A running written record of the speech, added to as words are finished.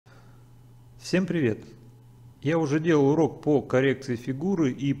Всем привет! Я уже делал урок по коррекции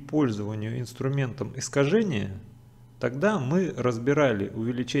фигуры и пользованию инструментом искажения. Тогда мы разбирали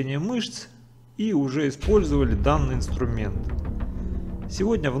увеличение мышц и уже использовали данный инструмент.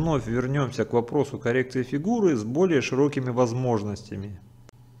 Сегодня вновь вернемся к вопросу коррекции фигуры с более широкими возможностями.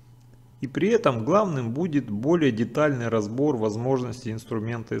 И при этом главным будет более детальный разбор возможностей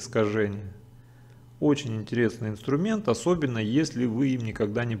инструмента искажения. Очень интересный инструмент, особенно если вы им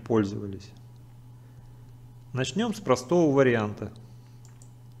никогда не пользовались. Начнем с простого варианта.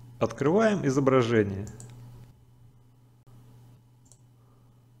 Открываем изображение.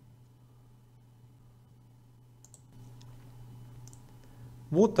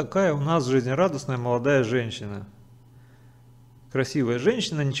 Вот такая у нас жизнерадостная молодая женщина. Красивая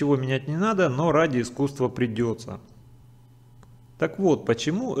женщина, ничего менять не надо, но ради искусства придется. Так вот,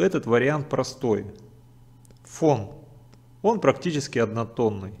 почему этот вариант простой? Фон. Он практически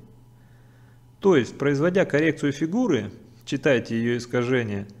однотонный. То есть, производя коррекцию фигуры, читайте ее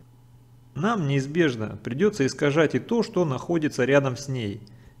искажения, нам неизбежно придется искажать и то, что находится рядом с ней.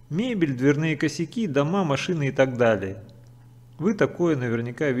 Мебель, дверные косяки, дома, машины и так далее. Вы такое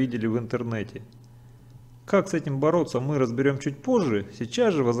наверняка видели в интернете. Как с этим бороться, мы разберем чуть позже.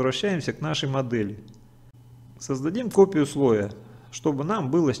 Сейчас же возвращаемся к нашей модели. Создадим копию слоя, чтобы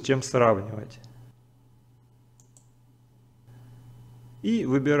нам было с чем сравнивать. И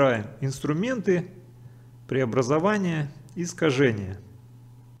выбираем инструменты, преобразование, искажение.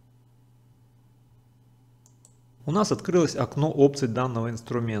 У нас открылось окно опций данного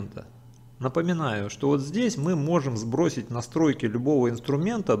инструмента. Напоминаю, что вот здесь мы можем сбросить настройки любого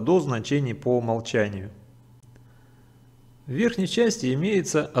инструмента до значений по умолчанию. В верхней части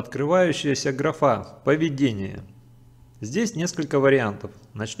имеется открывающаяся графа «Поведение». Здесь несколько вариантов.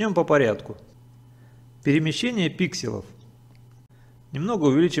 Начнем по порядку. Перемещение пикселов. Немного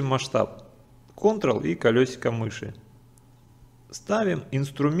увеличим масштаб. Ctrl и колесико мыши. Ставим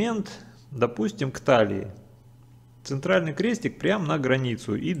инструмент, допустим, к талии. Центральный крестик прямо на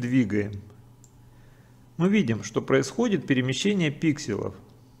границу и двигаем. Мы видим, что происходит перемещение пикселов.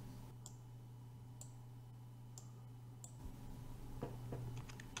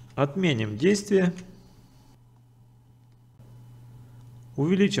 Отменим действие.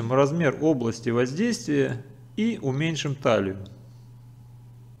 Увеличим размер области воздействия и уменьшим талию.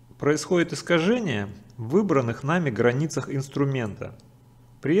 Происходит искажение в выбранных нами границах инструмента.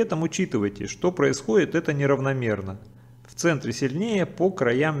 При этом учитывайте, что происходит это неравномерно. В центре сильнее, по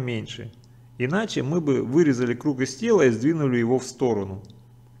краям меньше. Иначе мы бы вырезали круг из тела и сдвинули его в сторону.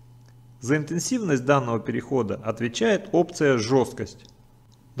 За интенсивность данного перехода отвечает опция «Жесткость».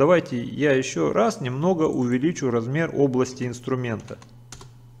 Давайте я еще раз немного увеличу размер области инструмента.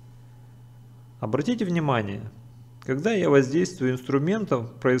 Обратите внимание. Когда я воздействую инструментом,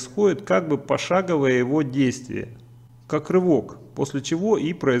 происходит как бы пошаговое его действие, как рывок, после чего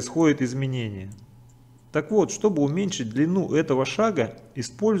и происходит изменение. Так вот, чтобы уменьшить длину этого шага,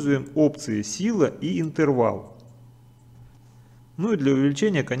 используем опции сила и интервал. Ну и для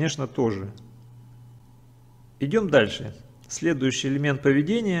увеличения, конечно, тоже. Идем дальше. Следующий элемент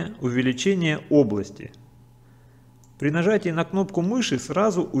поведения – увеличение области. При нажатии на кнопку мыши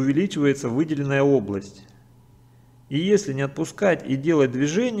сразу увеличивается выделенная область. И если не отпускать и делать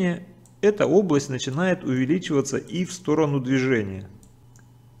движение, эта область начинает увеличиваться и в сторону движения.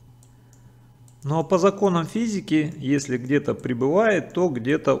 Но по законам физики, если где-то прибывает, то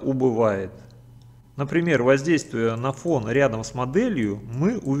где-то убывает. Например, воздействуя на фон рядом с моделью,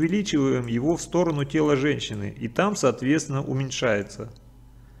 мы увеличиваем его в сторону тела женщины, и там, соответственно, уменьшается.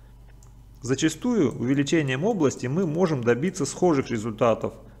 Зачастую увеличением области мы можем добиться схожих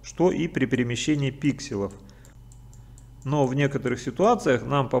результатов, что и при перемещении пикселов. Но в некоторых ситуациях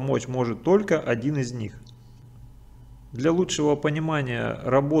нам помочь может только один из них. Для лучшего понимания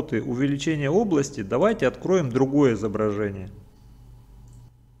работы увеличения области давайте откроем другое изображение.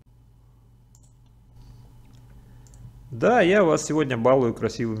 Да, я вас сегодня балую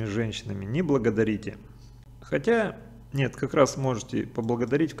красивыми женщинами, не благодарите. Хотя, нет, как раз можете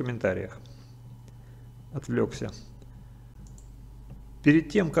поблагодарить в комментариях. Отвлекся. Перед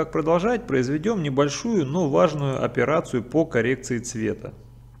тем, как продолжать, произведем небольшую, но важную операцию по коррекции цвета.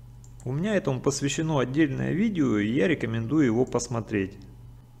 У меня этому посвящено отдельное видео, и я рекомендую его посмотреть.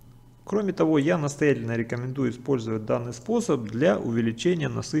 Кроме того, я настоятельно рекомендую использовать данный способ для увеличения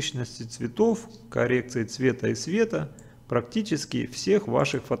насыщенности цветов, коррекции цвета и света практически всех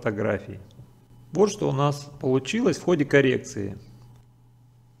ваших фотографий. Вот что у нас получилось в ходе коррекции.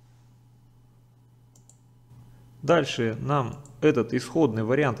 Дальше нам этот исходный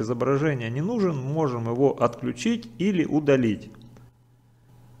вариант изображения не нужен, можем его отключить или удалить.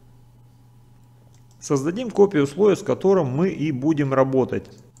 Создадим копию слоя, с которым мы и будем работать,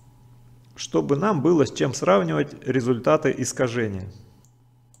 чтобы нам было с чем сравнивать результаты искажения.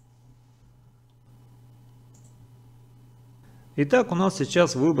 Итак, у нас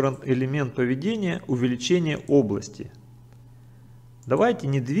сейчас выбран элемент поведения увеличение области. Давайте,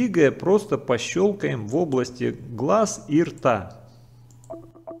 не двигая, просто пощелкаем в области глаз и рта.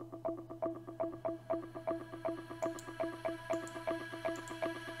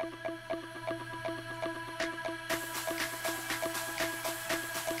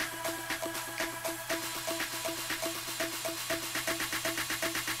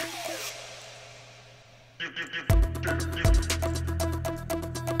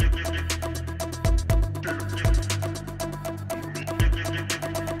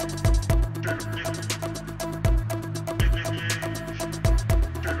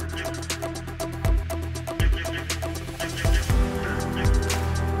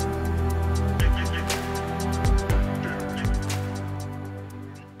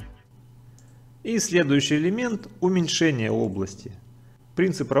 И следующий элемент – уменьшение области.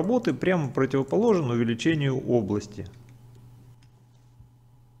 Принцип работы прямо противоположен увеличению области.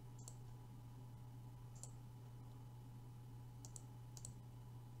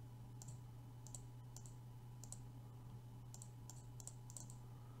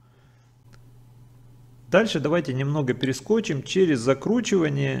 Дальше давайте немного перескочим через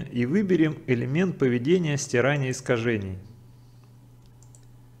закручивание и выберем элемент поведения стирания искажений.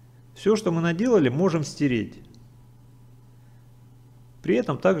 Все, что мы наделали, можем стереть. При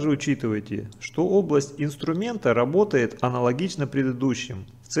этом также учитывайте, что область инструмента работает аналогично предыдущим.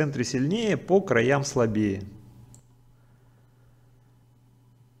 В центре сильнее, по краям слабее.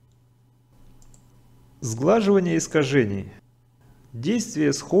 Сглаживание искажений.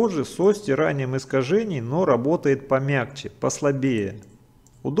 Действие схоже со стиранием искажений, но работает помягче, послабее.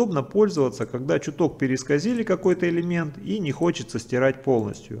 Удобно пользоваться, когда чуток переисказили какой-то элемент и не хочется стирать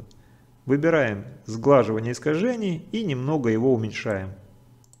полностью. Выбираем сглаживание искажений и немного его уменьшаем.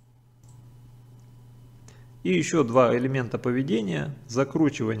 И еще два элемента поведения –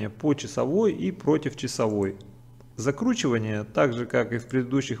 закручивание по часовой и против часовой. Закручивание, так же как и в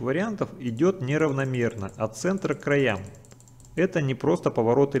предыдущих вариантах, идет неравномерно, от центра к краям. Это не просто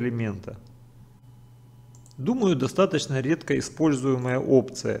поворот элемента. Думаю, достаточно редко используемая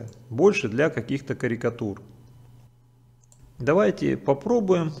опция, больше для каких-то карикатур. Давайте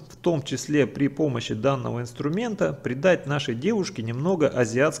попробуем, в том числе при помощи данного инструмента, придать нашей девушке немного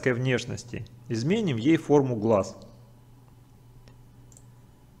азиатской внешности. Изменим ей форму глаз.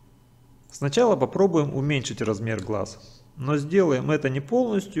 Сначала попробуем уменьшить размер глаз, но сделаем это не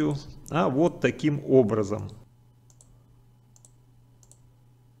полностью, а вот таким образом.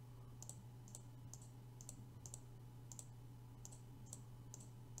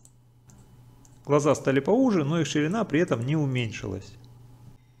 Глаза стали поуже, но их ширина при этом не уменьшилась.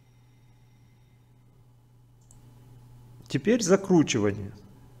 Теперь закручивание.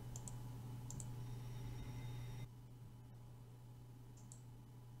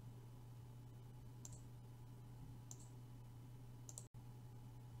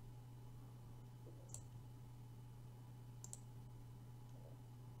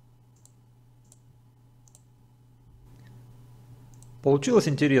 Получилось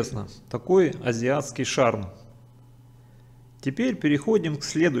интересно, такой азиатский шарм. Теперь переходим к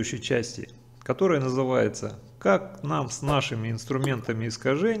следующей части, которая называется «Как нам с нашими инструментами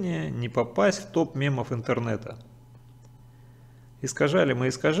искажения не попасть в топ мемов интернета». Искажали мы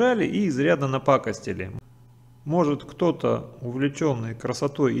искажали и изрядно напакостили. Может, кто-то, увлеченный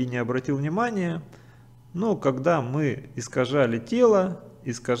красотой, и не обратил внимания, но когда мы искажали тело,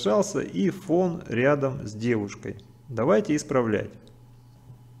 искажался и фон рядом с девушкой. Давайте исправлять.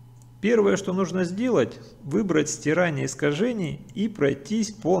 Первое, что нужно сделать, выбрать стирание искажений и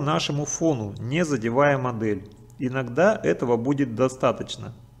пройтись по нашему фону, не задевая модель. Иногда этого будет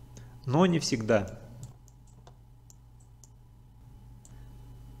достаточно, но не всегда.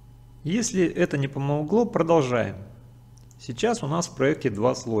 Если это не помогло, продолжаем. Сейчас у нас в проекте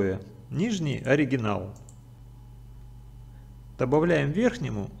два слоя. Нижний – оригинал. Добавляем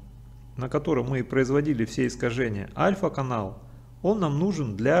верхнему, на котором мы производили все искажения, альфа-канал. Он нам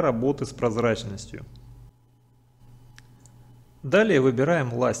нужен для работы с прозрачностью. Далее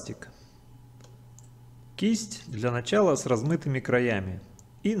выбираем ластик. Кисть для начала с размытыми краями.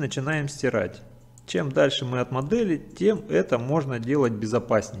 И начинаем стирать. Чем дальше мы от модели, тем это можно делать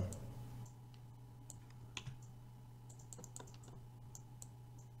безопасней.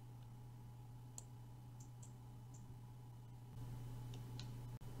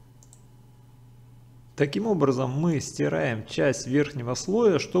 Таким образом мы стираем часть верхнего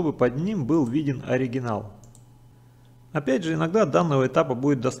слоя, чтобы под ним был виден оригинал. Опять же, иногда данного этапа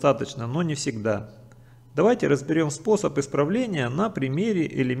будет достаточно, но не всегда. Давайте разберем способ исправления на примере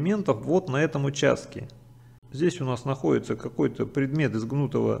элементов вот на этом участке. Здесь у нас находится какой-то предмет из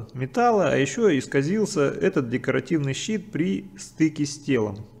гнутого металла, а еще исказился этот декоративный щит при стыке с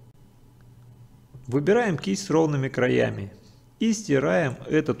телом. Выбираем кисть с ровными краями и стираем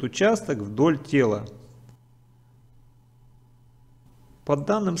этот участок вдоль тела. Под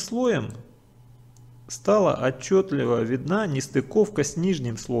данным слоем стала отчетливо видна нестыковка с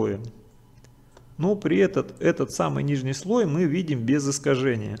нижним слоем. Но при этот самый нижний слой мы видим без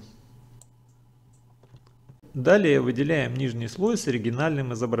искажения. Далее выделяем нижний слой с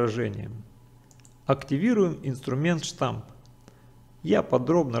оригинальным изображением. Активируем инструмент штамп. Я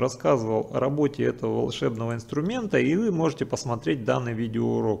подробно рассказывал о работе этого волшебного инструмента, и вы можете посмотреть данный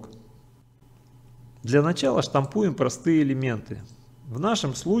видеоурок. Для начала штампуем простые элементы. В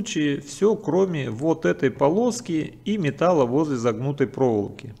нашем случае все, кроме вот этой полоски и металла возле загнутой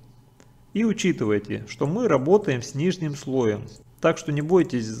проволоки. И учитывайте, что мы работаем с нижним слоем, так что не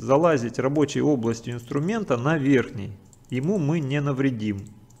бойтесь залазить рабочей областью инструмента на верхний, ему мы не навредим.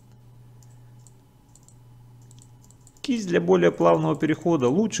 Кисть для более плавного перехода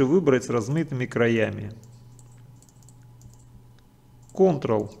лучше выбрать с размытыми краями.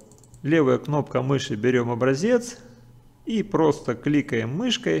 Ctrl, левая кнопка мыши, берем образец и просто кликаем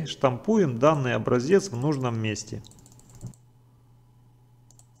мышкой, штампуем данный образец в нужном месте.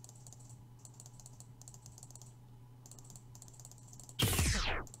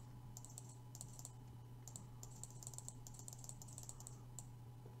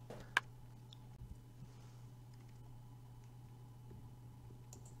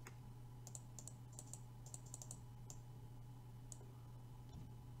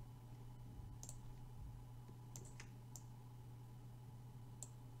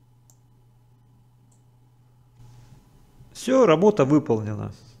 Все, работа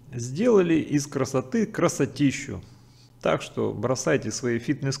выполнена. Сделали из красоты красотищу. Так что бросайте свои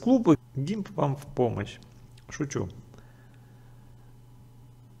фитнес-клубы, GIMP вам в помощь. Шучу.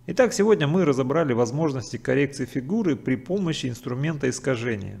 Итак, сегодня мы разобрали возможности коррекции фигуры при помощи инструмента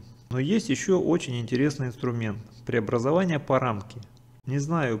искажения. Но есть еще очень интересный инструмент – преобразование по рамке. Не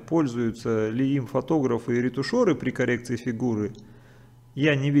знаю, пользуются ли им фотографы и ретушеры при коррекции фигуры.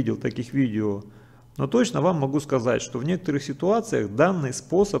 Я не видел таких видео. Но точно вам могу сказать, что в некоторых ситуациях данный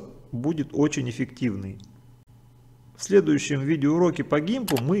способ будет очень эффективный. В следующем видеоуроке по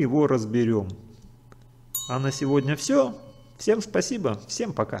GIMP мы его разберем. А на сегодня все. Всем спасибо,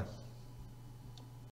 всем пока.